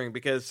rostering,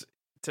 because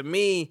to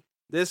me,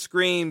 this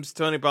screams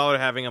Tony Pollard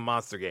having a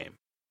monster game.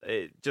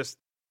 It just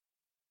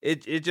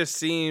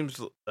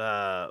seems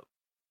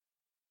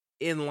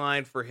in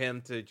line for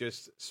him to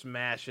just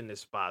smash in this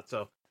spot.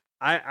 So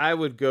I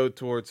would go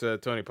towards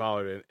Tony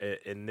Pollard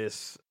in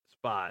this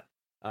spot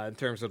in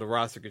terms of the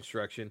roster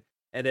construction.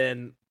 And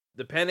then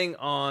depending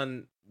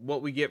on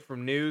what we get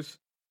from news,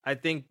 I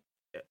think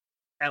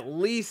at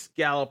least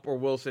Gallup or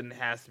Wilson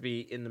has to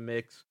be in the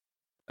mix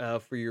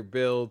for your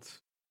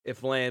builds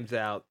if Lamb's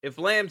out. If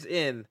Lamb's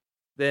in,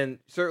 then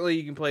certainly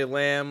you can play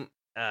Lamb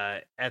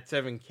at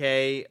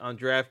 7K on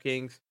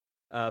DraftKings.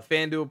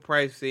 FanDuel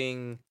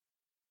pricing,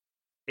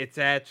 it's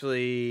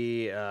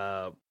actually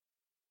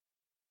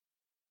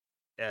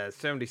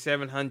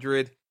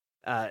 7,700.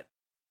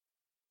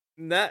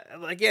 Not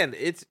again,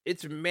 it's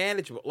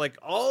manageable. Like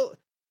all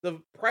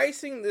the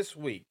pricing this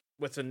week,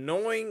 what's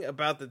annoying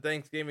about the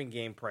Thanksgiving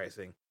game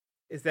pricing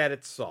is that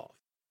it's soft.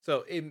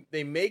 So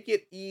they make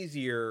it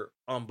easier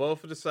on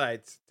both of the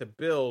sites to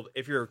build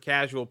if you're a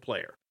casual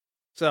player.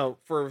 So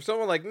for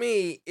someone like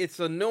me, it's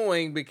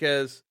annoying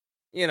because,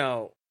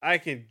 I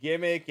could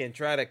gimmick and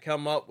try to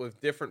come up with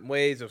different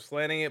ways of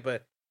slanting it,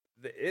 but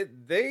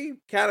they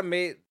kind of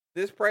made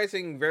this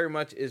pricing very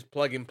much is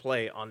plug and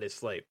play on this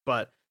slate.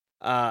 But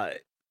I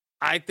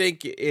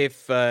think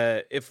if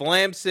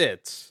Lamb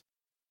sits,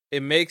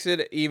 it makes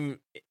it an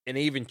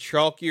even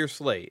chalkier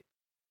slate.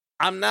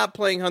 I'm not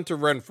playing Hunter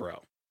Renfrow.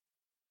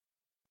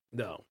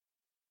 No.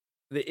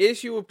 The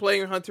issue with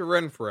playing Hunter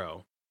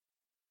Renfrow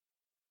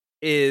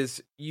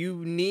is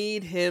you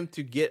need him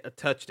to get a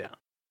touchdown,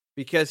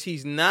 because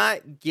he's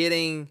not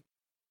going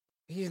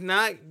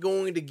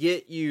to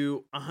get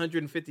you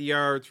 150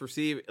 yards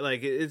receiving.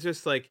 Like, it's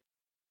just like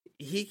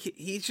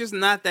he's just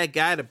not that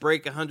guy to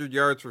break 100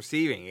 yards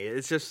receiving.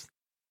 It's just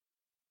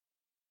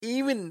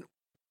even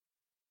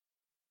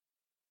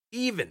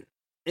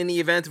in the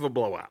event of a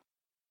blowout,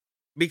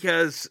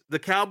 because the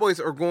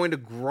Cowboys are going to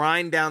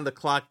grind down the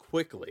clock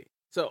quickly.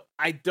 So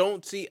I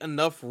don't see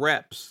enough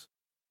reps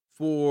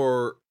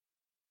for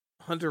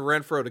Hunter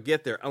Renfrow to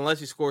get there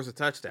unless he scores a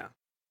touchdown.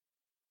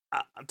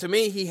 To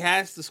me, he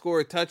has to score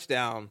a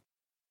touchdown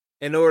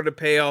in order to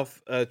pay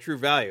off true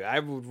value. I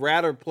would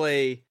rather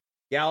play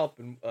Gallup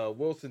and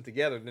Wilson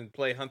together than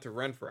play Hunter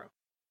Renfrow,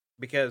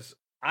 because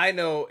I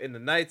know in the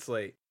night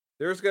slate,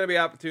 there's going to be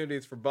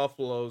opportunities for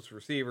Buffalo's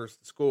receivers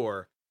to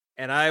score,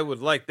 and I would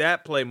like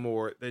that play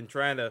more than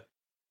trying to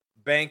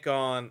bank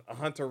on a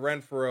Hunter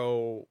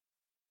Renfrow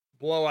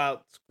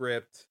blowout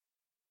script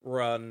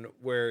run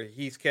where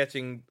he's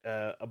catching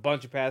a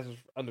bunch of passes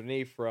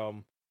underneath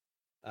from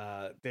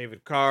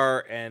Derek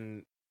Carr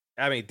and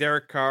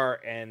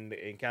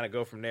kind of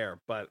go from there.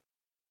 But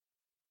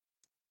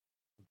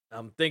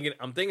I'm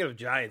thinking of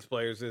Giants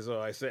players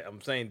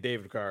I'm saying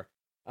David Carr.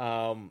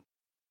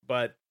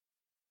 But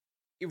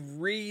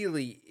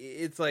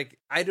it's like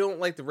I don't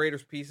like the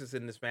Raiders pieces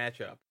in this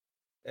matchup.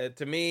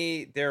 To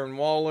me, Darren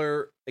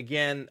Waller,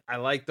 again, I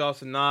like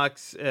Dawson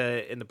Knox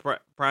in the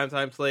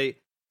primetime slate.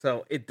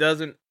 So it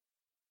doesn't.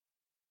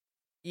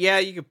 Yeah,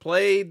 you could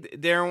play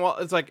Darren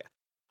Waller. It's like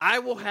I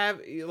will have,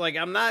 like,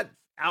 I'm not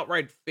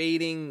outright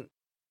fading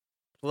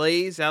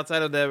plays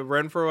outside of the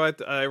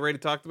Renfrow I already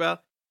talked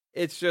about.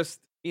 It's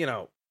just,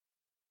 I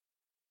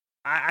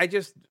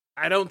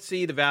don't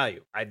see the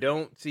value. I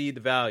don't see the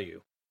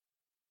value.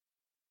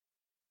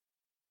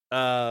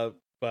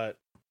 But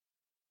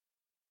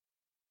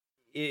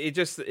it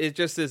just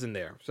isn't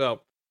there. So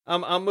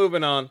I'm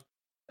moving on.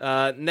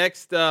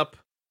 Next up,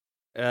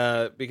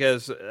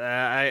 because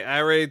I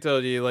already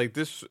told you, like,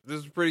 this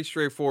is a pretty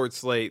straightforward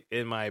slate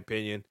in my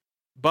opinion.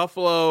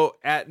 Buffalo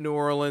at New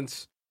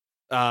Orleans.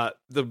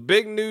 The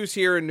big news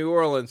here in New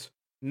Orleans,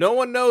 no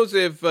one knows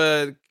if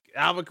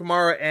Alvin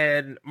Kamara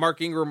and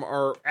Mark Ingram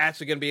are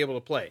actually going to be able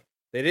to play.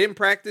 They didn't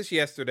practice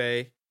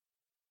yesterday.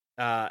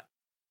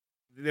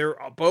 They're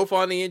both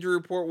on the injury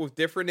report with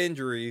different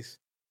injuries.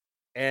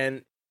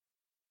 And,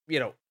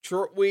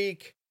 short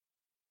week.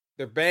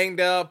 They're banged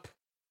up.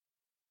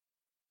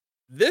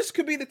 This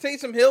could be the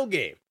Taysom Hill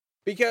game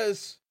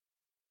because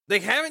they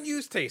haven't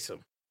used Taysom.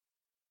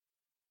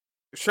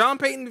 Sean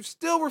Payton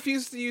still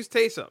refuses to use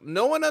Taysom.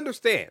 No one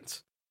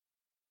understands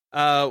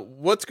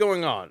what's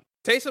going on.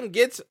 Taysom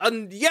gets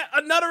yet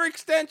another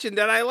extension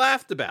that I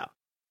laughed about.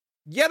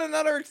 Yet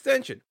another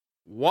extension.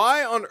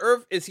 Why on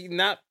earth is he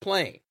not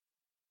playing?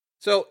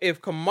 So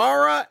if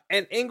Kamara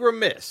and Ingram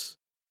miss,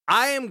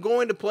 I am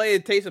going to play a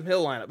Taysom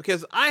Hill lineup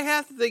because I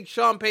have to think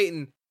Sean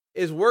Payton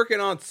is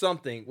working on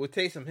something with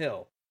Taysom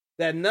Hill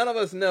that none of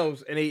us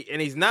knows, and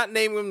he's not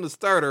naming him the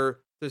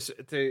starter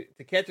to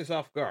catch us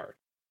off guard.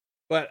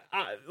 But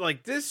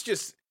this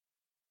just,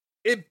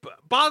 it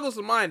boggles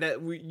the mind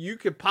that you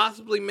could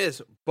possibly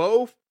miss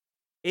both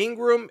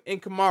Ingram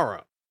and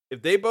Kamara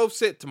if they both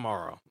sit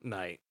tomorrow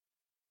night.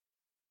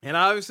 And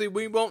obviously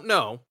we won't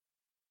know,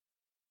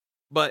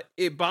 but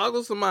it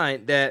boggles the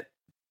mind that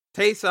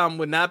Taysom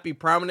would not be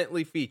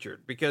prominently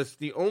featured because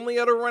the only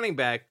other running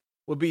back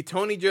would be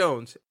Tony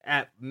Jones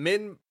at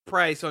mid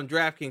price on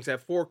DraftKings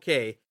at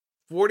 4K,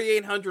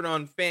 4,800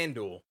 on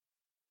FanDuel.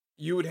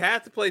 You would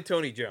have to play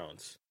Tony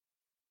Jones,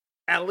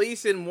 at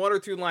least in one or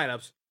two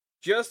lineups,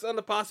 just on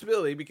the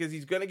possibility, because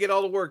he's going to get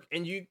all the work,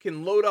 and you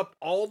can load up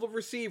all the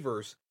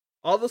receivers,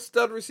 all the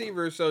stud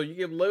receivers, so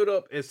you can load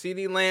up if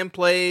CeeDee Lamb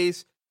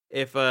plays.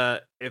 If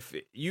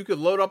you could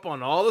load up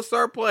on all the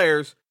star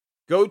players,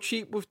 go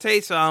cheap with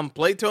Taysom,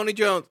 play Tony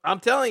Jones. I'm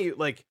telling you,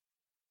 like,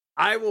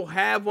 I will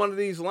have one of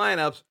these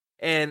lineups,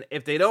 and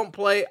if they don't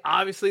play,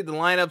 obviously the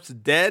lineup's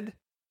dead.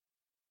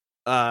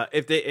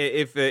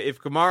 If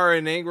Kamara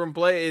and Ingram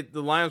play,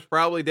 the lineup's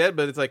probably dead.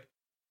 But it's like,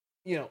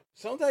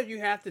 sometimes you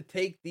have to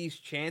take these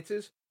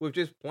chances with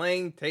just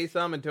playing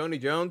Taysom and Tony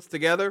Jones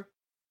together,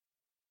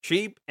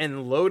 cheap,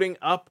 and loading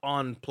up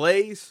on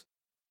plays,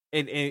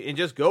 and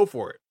just go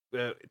for it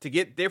to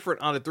get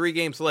different on a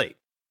 3-game slate.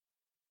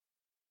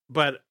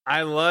 But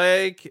I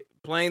like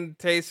playing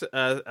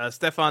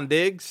Stephon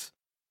Diggs.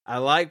 I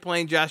like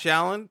playing Josh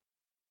Allen.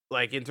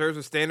 Like, in terms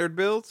of standard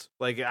builds,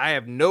 like, I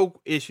have no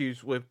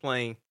issues with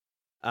playing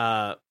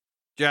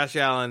Josh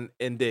Allen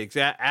and Diggs.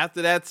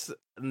 After that's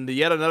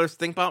yet another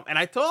stink bomb. And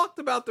I talked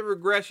about the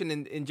regression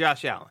in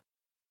Josh Allen.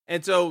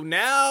 And so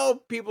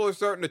now people are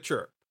starting to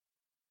chirp.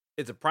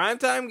 It's a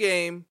primetime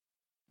game.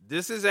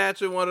 This is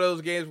actually one of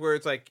those games where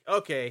it's like,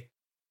 okay,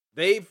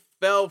 they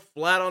fell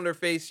flat on their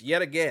face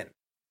yet again.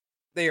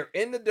 They are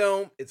in the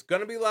dome. It's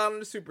going to be loud in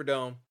the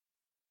Superdome.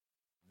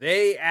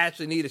 They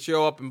actually need to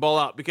show up and ball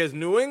out because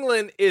New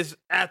England is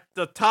at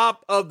the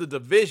top of the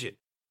division.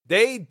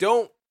 They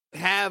don't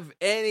have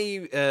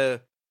any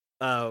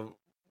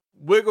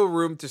wiggle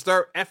room to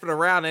start effing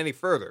around any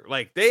further.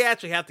 Like, they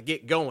actually have to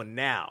get going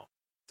now.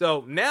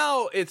 So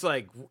now it's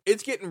like,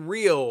 it's getting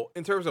real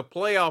in terms of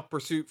playoff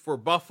pursuit for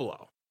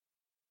Buffalo.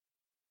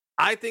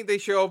 I think they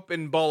show up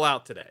and ball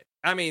out today.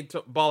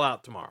 Ball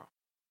out tomorrow.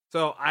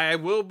 So I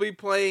will be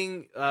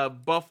playing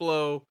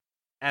Buffalo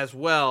as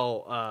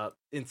well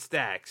in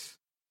stacks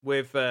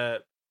with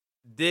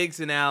Diggs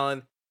and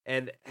Allen,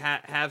 and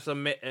have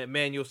some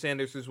Emmanuel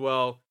Sanders as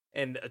well,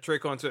 and a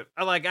Tre'Quan Smith.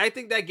 I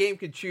think that game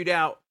could shoot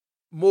out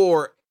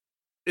more,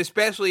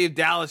 especially if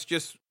Dallas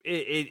just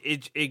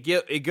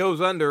it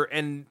goes under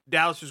and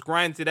Dallas just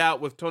grinds it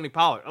out with Tony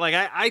Pollard.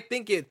 I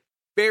think it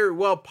very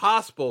well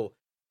possible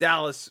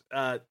Dallas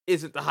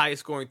isn't the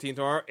highest scoring team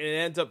tomorrow, and it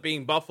ends up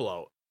being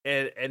Buffalo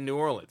and New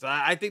Orleans.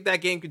 I think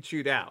that game could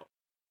shoot out.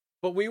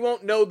 But we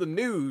won't know the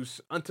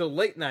news until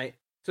late night,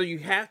 so you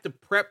have to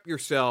prep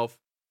yourself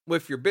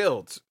with your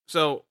builds.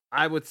 So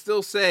I would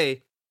still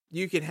say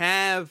you can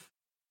have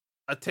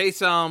a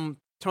Taysom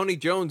Tony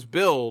Jones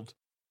build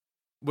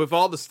with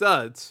all the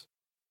studs,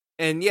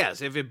 and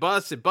yes, if it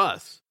busts, it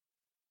busts.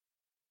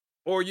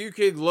 Or you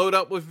could load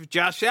up with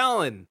Josh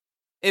Allen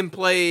and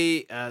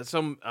play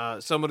some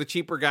of the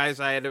cheaper guys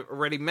I had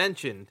already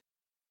mentioned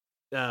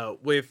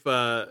with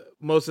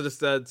most of the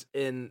studs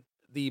in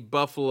the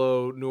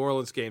Buffalo New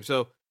Orleans game.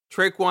 So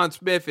Tre'Quan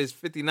Smith is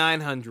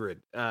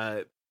 5,900.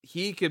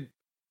 He could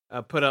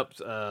put up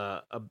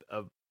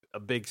a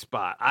big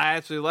spot. I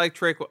actually like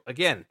Tre'Quan.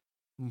 Again,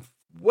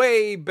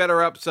 way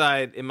better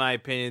upside in my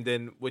opinion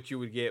than what you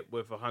would get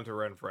with a Hunter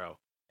Renfrow,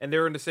 and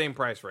they're in the same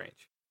price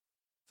range.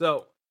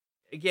 So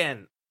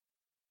again,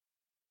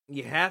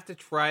 you have to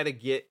try to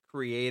get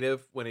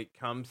creative when it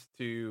comes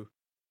to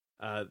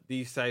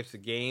these types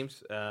of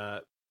games.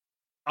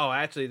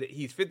 Actually,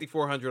 he's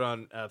 5,400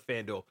 on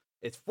FanDuel.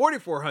 It's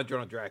 4,400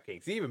 on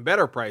DraftKings. Even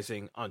better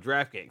pricing on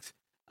DraftKings.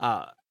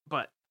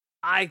 But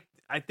I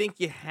think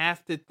you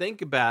have to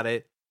think about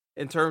it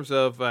in terms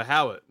of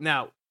how it.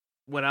 Now,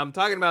 when I'm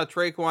talking about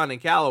Tre'Quan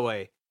and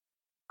Callaway,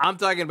 I'm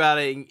talking about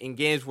it in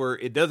games where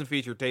it doesn't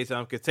feature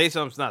Taysom, because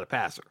Taysom's not a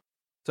passer.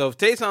 So if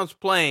Taysom's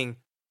playing,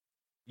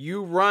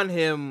 you run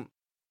him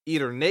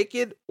either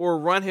naked or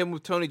run him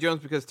with Tony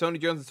Jones, because Tony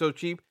Jones is so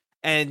cheap,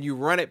 and you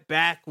run it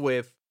back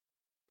with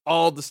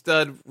all the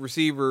stud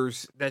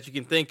receivers that you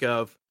can think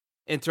of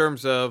in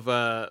terms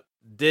of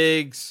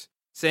Diggs,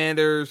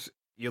 Sanders.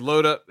 You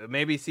load up,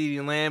 maybe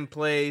CeeDee Lamb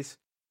plays.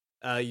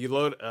 You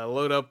load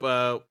up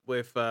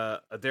with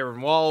a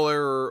Darren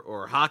Waller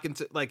or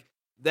Hawkins. Like,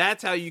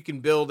 that's how you can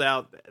build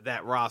out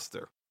that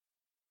roster.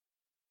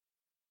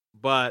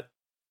 But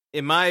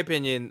in my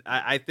opinion,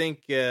 I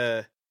think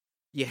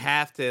you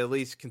have to at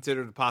least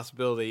consider the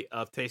possibility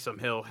of Taysom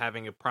Hill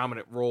having a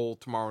prominent role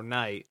tomorrow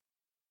night,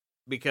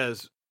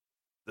 because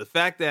the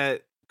fact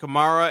that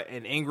Kamara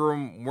and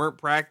Ingram weren't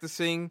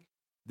practicing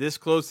this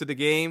close to the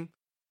game,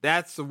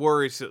 that's the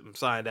worrisome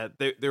sign that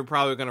they're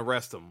probably going to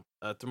rest them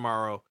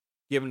tomorrow,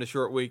 given the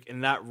short week,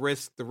 and not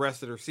risk the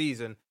rest of their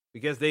season,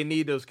 because they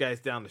need those guys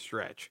down the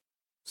stretch.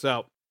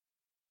 So,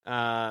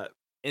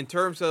 in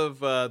terms of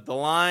the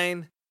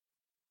line,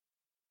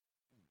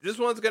 this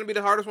one's going to be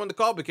the hardest one to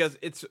call, because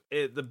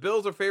the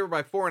Bills are favored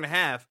by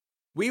 4.5.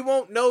 We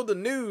won't know the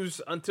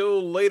news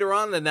until later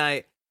on the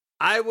night.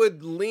 I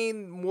would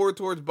lean more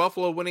towards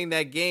Buffalo winning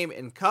that game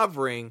and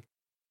covering,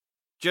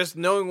 just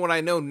knowing what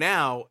I know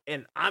now,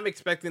 and I'm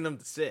expecting them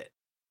to sit,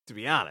 to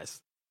be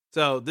honest.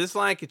 So this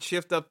line could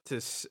shift up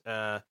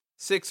to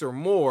 6 or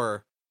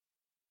more,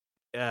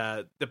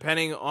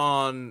 depending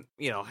on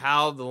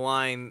how the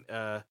line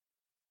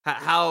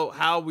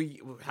how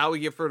we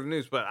get further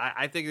news. But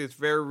I think it's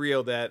very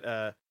real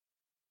that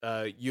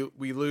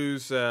we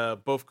lose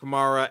both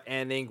Kamara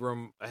and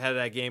Ingram ahead of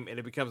that game, and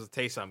it becomes a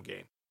Taysom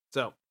game.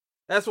 So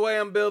that's the way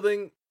I'm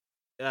building.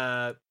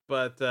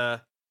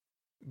 But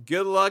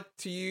good luck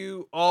to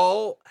you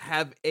all.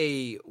 Have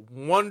a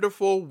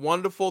wonderful,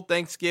 wonderful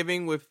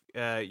Thanksgiving with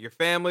your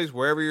families,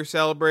 wherever you're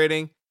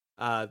celebrating.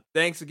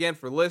 Thanks again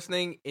for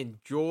listening.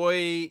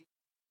 Enjoy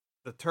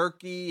the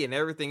turkey and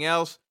everything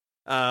else.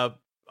 I'll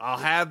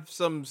have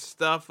some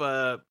stuff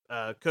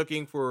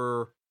cooking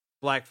for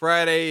Black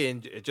Friday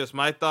and just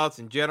my thoughts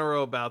in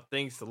general about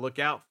things to look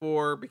out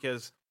for,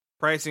 because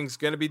pricing's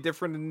going to be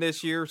different than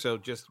this year. So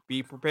just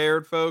be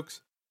prepared,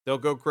 folks.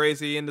 Don't go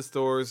crazy in the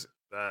stores.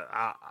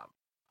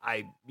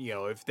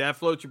 If that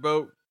floats your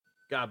boat,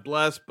 God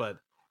bless, but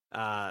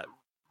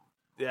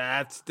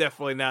that's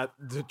definitely not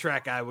the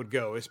track I would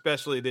go,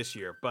 especially this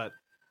year. But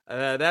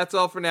that's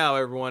all for now,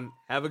 everyone.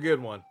 Have a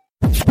good one.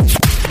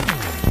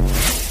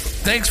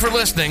 Thanks for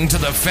listening to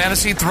the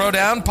Fantasy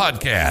Throwdown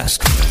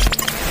Podcast.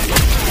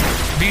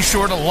 Be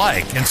sure to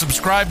like and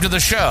subscribe to the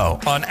show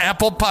on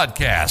Apple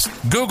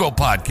Podcasts, Google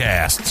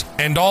Podcasts,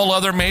 and all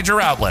other major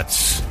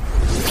outlets.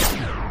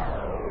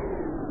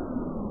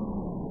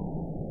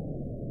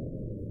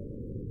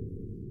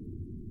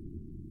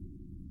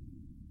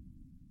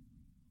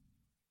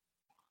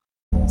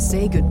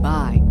 Say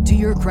goodbye to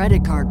your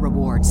credit card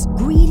rewards.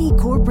 Greedy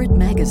corporate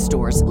mega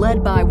stores,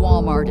 led by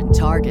Walmart and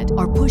Target,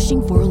 are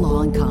pushing for a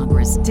law in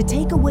Congress to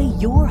take away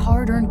your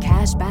hard-earned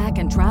cash back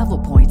and travel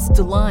points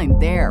to line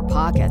their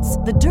pockets.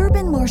 The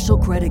Durbin-Marshall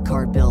credit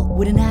card bill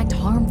would enact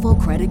harmful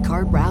credit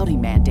card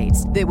routing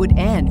mandates that would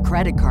end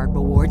credit card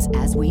rewards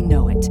as we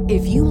know it.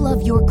 If you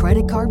love your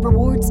credit card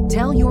rewards,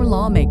 tell your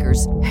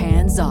lawmakers,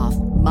 hands off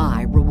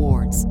my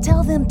rewards.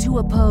 Tell them to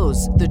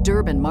oppose the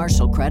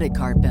Durbin-Marshall credit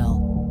card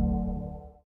bill.